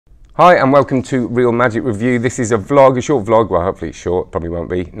Hi and welcome to Real Magic Review. This is a vlog, a short vlog. Well, hopefully it's short, probably won't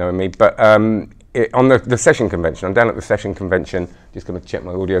be, knowing me. But on the session convention, I'm down at the session convention, just going to check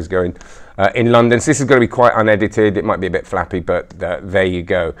my audio's going, in London. So this is going to be quite unedited. It might be a bit flappy, but there you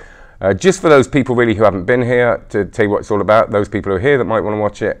go. Just for those people really who haven't been here, to tell you what it's all about, those people who are here that might want to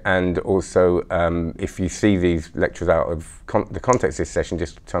watch it, and also if you see these lectures out of the context of this session,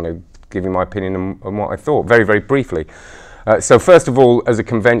 just trying to give you my opinion on what I thought, very, very briefly. So first of all, as a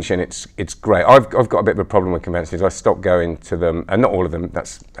convention, it's great. I've got a bit of a problem with conventions. I stopped going to them, and not all of them,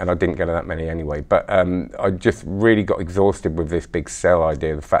 and I didn't go to that many anyway, but I just really got exhausted with this big sell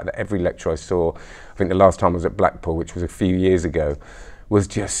idea. The fact that every lecture I saw, I think the last time I was at Blackpool, which was a few years ago, was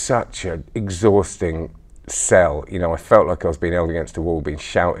just such an exhausting sell. You know, I felt like I was being held against a wall, being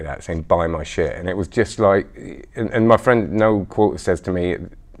shouted at, saying, buy my shit. And it was just like, and my friend Noel Quarter says to me,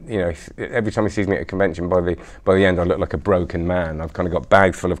 you know, every time he sees me at a convention, by the end I look like a broken man. I've kind of got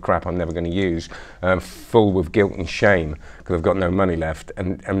bags full of crap I'm never going to use, full with guilt and shame because I've got no money left,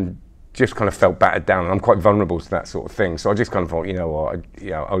 and just kind of felt battered down. And I'm quite vulnerable to that sort of thing. So I just kind of thought, you know what,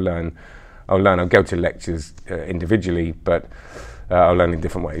 I'll learn. I'll go to lectures individually, but I'll learn in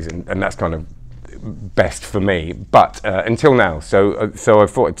different ways, and that's kind of best for me. But until now, so I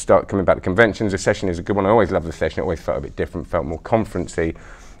thought I'd start coming back to conventions. The session is a good one. I always love the session. It always felt a bit different, felt more conferencey.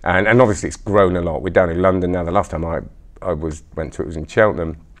 And obviously it's grown a lot. We're down in London now. The last time I went to it was in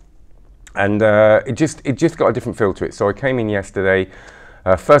Cheltenham, and it just got a different feel to it. So I came in yesterday.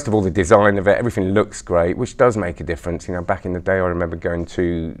 First of all, the design of it, everything looks great, which does make a difference. You know, back in the day, I remember going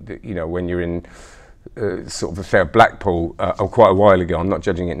to, you know, when you're in sort of say Blackpool, quite a while ago. I'm not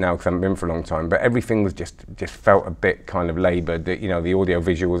judging it now because I haven't been for a long time, but everything was just felt a bit kind of laboured. You know, the audio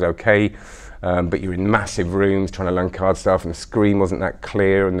visual was okay. But you're in massive rooms trying to learn card stuff, and the screen wasn't that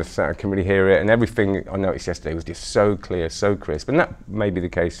clear, and I couldn't really hear it, and everything I noticed yesterday was just so clear, so crisp, and that may be the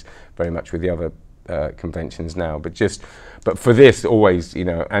case very much with the other conventions now, but for this, always, you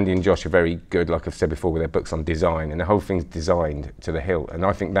know, Andy and Josh are very good, like I've said before, with their books on design, and the whole thing's designed to the hilt, and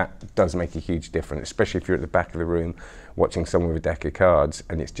I think that does make a huge difference, especially if you're at the back of the room watching someone with a deck of cards,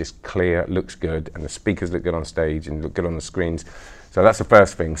 and it's just clear, looks good, and the speakers look good on stage and look good on the screens. So that's the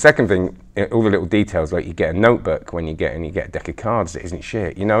first thing. Second thing, all the little details, like you get a notebook when you get a deck of cards that isn't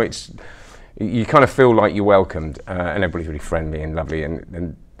shit. You know, you kind of feel like you're welcomed, and everybody's really friendly and lovely,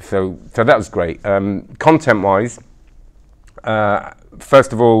 and so that was great. Content-wise,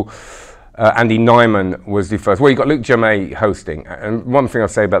 first of all, Andy Nyman was the first. Well, you got Luke Germain hosting, and one thing I'll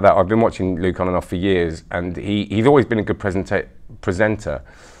say about that, I've been watching Luke on and off for years, and he's always been a good presenter,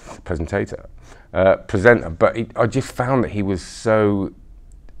 but I just found that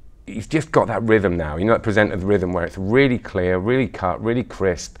he's just got that rhythm now, you know, that presenter rhythm where it's really clear, really cut, really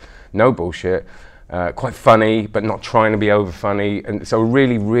crisp, no bullshit, quite funny, but not trying to be over funny, and so a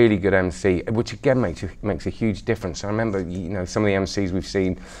really, really good MC, which again makes a huge difference. I remember, you know, some of the MCs we've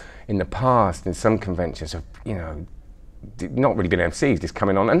seen in the past in some conventions have, you know, not really been MCs, just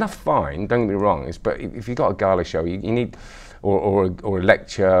coming on, and that's fine, don't get me wrong, but if you've got a gala show, you need, or a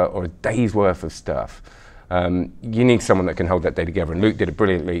lecture, or a day's worth of stuff, you need someone that can hold that day together, and Luke did it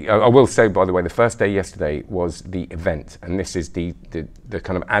brilliantly. I will say, by the way, the first day yesterday was the event, and this is the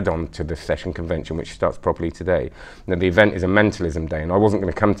kind of add-on to the session convention, which starts properly today. Now, the event is a mentalism day, and I wasn't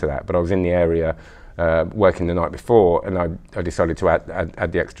going to come to that, but I was in the area working the night before, and I decided to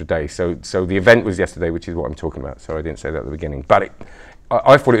add the extra day. So the event was yesterday, which is what I'm talking about, so I didn't say that at the beginning. But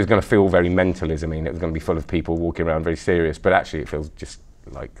I thought it was going to feel very mentalism, it was going to be full of people walking around very serious, but actually it feels just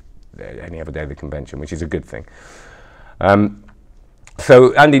like any other day of the convention, which is a good thing.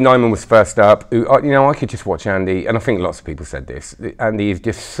 So Andy Nyman was first up. You know, I could just watch Andy, and I think lots of people said this. Andy is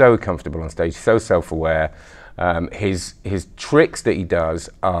just so comfortable on stage, so self-aware. His tricks that he does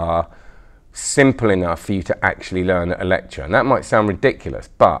are simple enough for you to actually learn at a lecture, and that might sound ridiculous,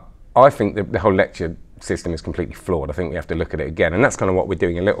 but I think that the whole lecture system is completely flawed. I think we have to look at it again, and that's kind of what we're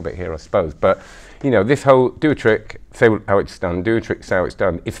doing a little bit here, I suppose. But you know, this whole do a trick, say how it's done, do a trick, say how it's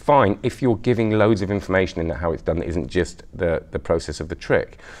done, it's fine if you're giving loads of information in that how it's done that isn't just the process of the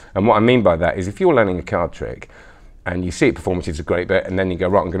trick. And what I mean by that is, if you're learning a card trick and you see it perform, which is a great bit, and then you go,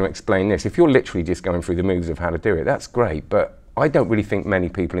 right, I'm going to explain this. If you're literally just going through the moves of how to do it, that's great, but I don't really think many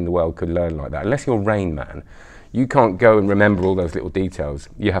people in the world could learn like that, unless you're Rain Man. You can't go and remember all those little details.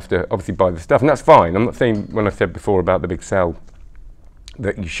 You have to obviously buy the stuff, and that's fine. I'm not saying, when I said before about the big sell,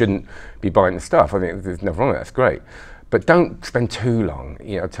 that you shouldn't be buying the stuff. I think there's nothing wrong with that, that's great. but don't spend too long,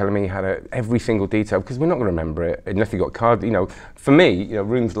 you know, telling me how to, every single detail, because we're not going to remember it unless you've got cards. You know, for me, you know,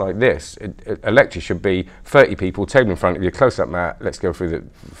 rooms like this, a lecture should be 30 people, table in front of you, close-up mat, let's go through the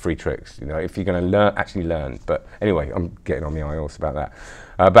 3 tricks, you know, if you're going to learn, actually learn. But anyway, I'm getting on the eye horse about that.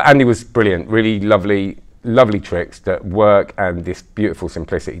 But Andy was brilliant, really lovely tricks that work, and this beautiful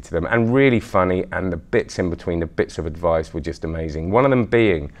simplicity to them, and really funny, and the bits in between, the bits of advice were just amazing. One of them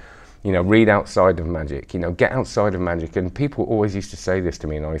being, you know, read outside of magic, you know, get outside of magic. And people always used to say this to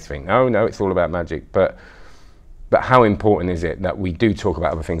me, and I always think, no, it's all about magic. But how important is it that we do talk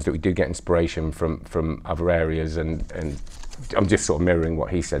about other things, that we do get inspiration from other areas? And I'm just sort of mirroring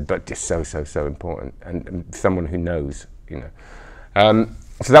what he said, but just so important, and someone who knows, you know.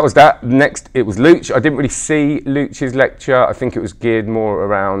 So that was that. Next, it was Luch. I didn't really see Luch's lecture. I think it was geared more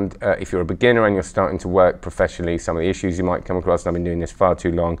around if you're a beginner and you're starting to work professionally, some of the issues you might come across. And I've been doing this far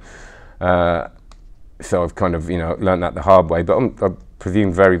too long. So I've kind of, you know, learned that the hard way, but I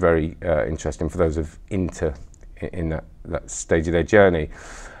presume very interesting for those in that stage of their journey.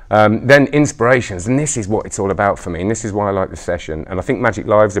 Then inspirations, and this is what it's all about for me, and this is why I like the session. And I think Magic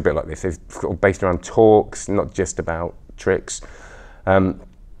Live's a bit like this. It's sort of based around talks, not just about tricks.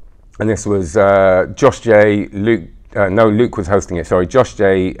 And this was Josh J, Luke, no, Luke was hosting it, sorry, Josh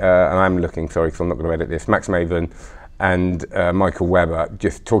J, and I'm looking, sorry, because I'm not going to edit this, Max Maven, and Michael Webber,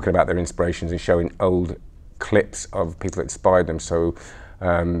 just talking about their inspirations and showing old clips of people that inspired them. So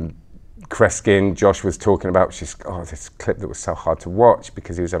Kreskin, Josh was talking about this clip that was so hard to watch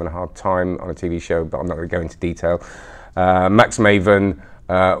because he was having a hard time on a TV show, but I'm not going to go into detail. Max Maven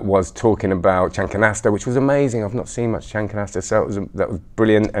was talking about Chankanasta, which was amazing. I've not seen much Chankanasta, so that was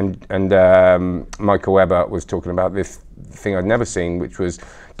brilliant. And Michael Webber was talking about this thing I'd never seen, which was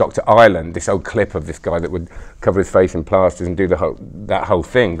Dr. Ireland, this old clip of this guy that would cover his face in plasters and do that whole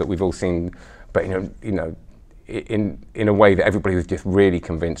thing that we've all seen, but you know, in a way that everybody was just really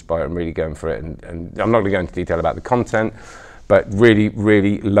convinced by it and really going for it. And I'm not going to go into detail about the content, but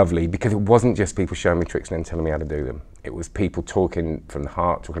really lovely, because it wasn't just people showing me tricks and then telling me how to do them. It was people talking from the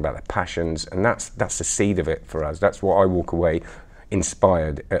heart, talking about their passions, and that's the seed of it for us. That's what I walk away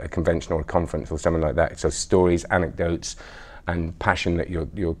inspired at a convention or a conference or something like that. So stories, anecdotes, and passion that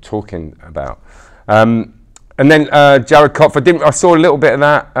you're talking about. And then Jared Kopf, I saw a little bit of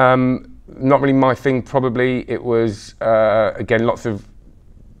that. Not really my thing, probably. It was again lots of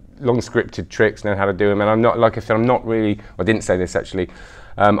long scripted tricks, know how to do them, and I'm not, like I said, I'm not really, I didn't say this actually,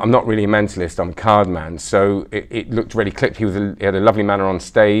 I'm not really a mentalist, I'm a card man, so it looked really clipped. He had a lovely manner on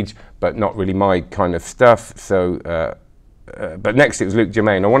stage, but not really my kind of stuff. So, but next it was Luke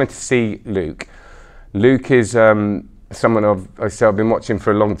Germain. I wanted to see Luke. Luke is someone I've been watching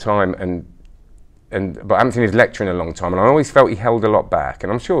for a long time, but I haven't seen his lecture in a long time, and I always felt he held a lot back,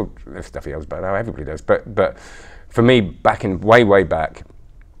 and I'm sure there's stuff he holds back now, everybody does, but for me, way back,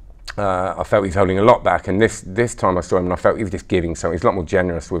 I felt he was holding a lot back, and this time I saw him and I felt he was just giving something. He's a lot more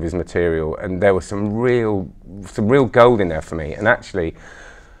generous with his material, and there was some real gold in there for me. And actually,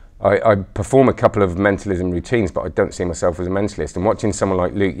 I perform a couple of mentalism routines, but I don't see myself as a mentalist. And watching someone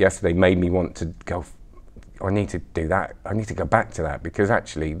like Luke yesterday made me want to go, I need to do that. I need to go back to that, because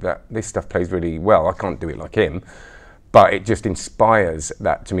actually this stuff plays really well. I can't do it like him, but it just inspires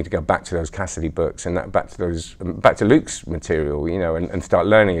that to me to go back to those Cassidy books and back to Luke's material, you know, and start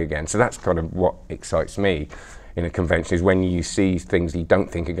learning again. So that's kind of what excites me in a convention, is when you see things you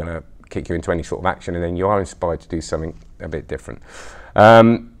don't think are going to kick you into any sort of action, and then you are inspired to do something a bit different.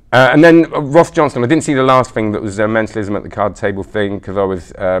 And then Ross Johnston, I didn't see the last thing that was mentalism at the card table thing, because I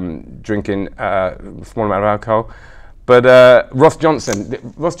was drinking a small amount of alcohol. But Ross Johnson,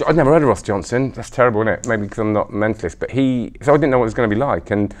 I'd never heard of Ross Johnson. That's terrible, isn't it? Maybe because I'm not a mentalist. But so I didn't know what it was going to be like.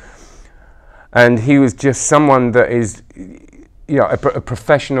 And he was just someone that is, you know, a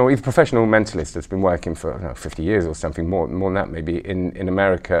professional. He's a professional mentalist that's been working for, I don't know, 50 years or something, more than that maybe, in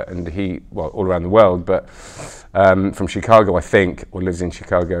America. And all around the world, but from Chicago, I think, or lives in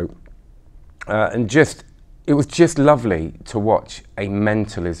Chicago. And it was just lovely to watch a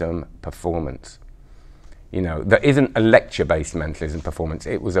mentalism performance. You know, that isn't a lecture-based mentalism performance.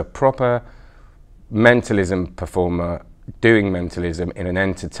 It was a proper mentalism performer doing mentalism in an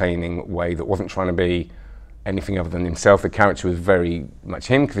entertaining way that wasn't trying to be anything other than himself. The character was very much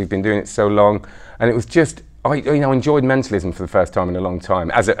him, because he'd been doing it so long. And it was just, I enjoyed mentalism for the first time in a long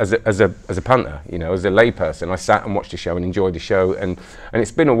time as a punter, you know, as a layperson. I sat and watched the show and enjoyed the show. And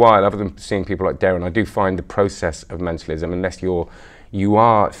it's been a while, other than seeing people like Derren, I do find the process of mentalism, unless you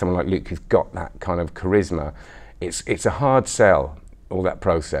are someone like Luke who's got that kind of charisma, it's a hard sell, all that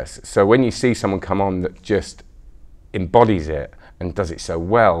process. So when you see someone come on that just embodies it and does it so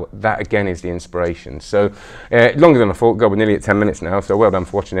well. That again is the inspiration. So longer than I thought. God, we're nearly at 10 minutes now, so well done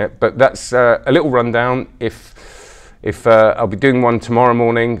for watching it. But that's a little rundown. If I'll be doing one tomorrow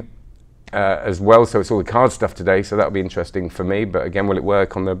morning as well, so it's all the card stuff today, so that'll be interesting for me. But again, will it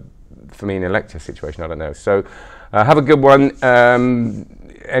work on the for me in a lecture situation? I don't know. So have a good one.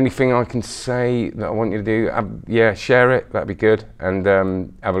 Anything I can say that I want you to do, yeah, share it, that'd be good, and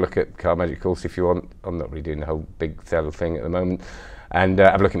have a look at Card Magic course if you want. I'm not really doing the whole big sale thing at the moment, and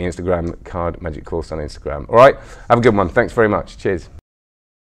have a look at my Instagram, Card Magic course on Instagram. All right, have a good one. Thanks very much. Cheers.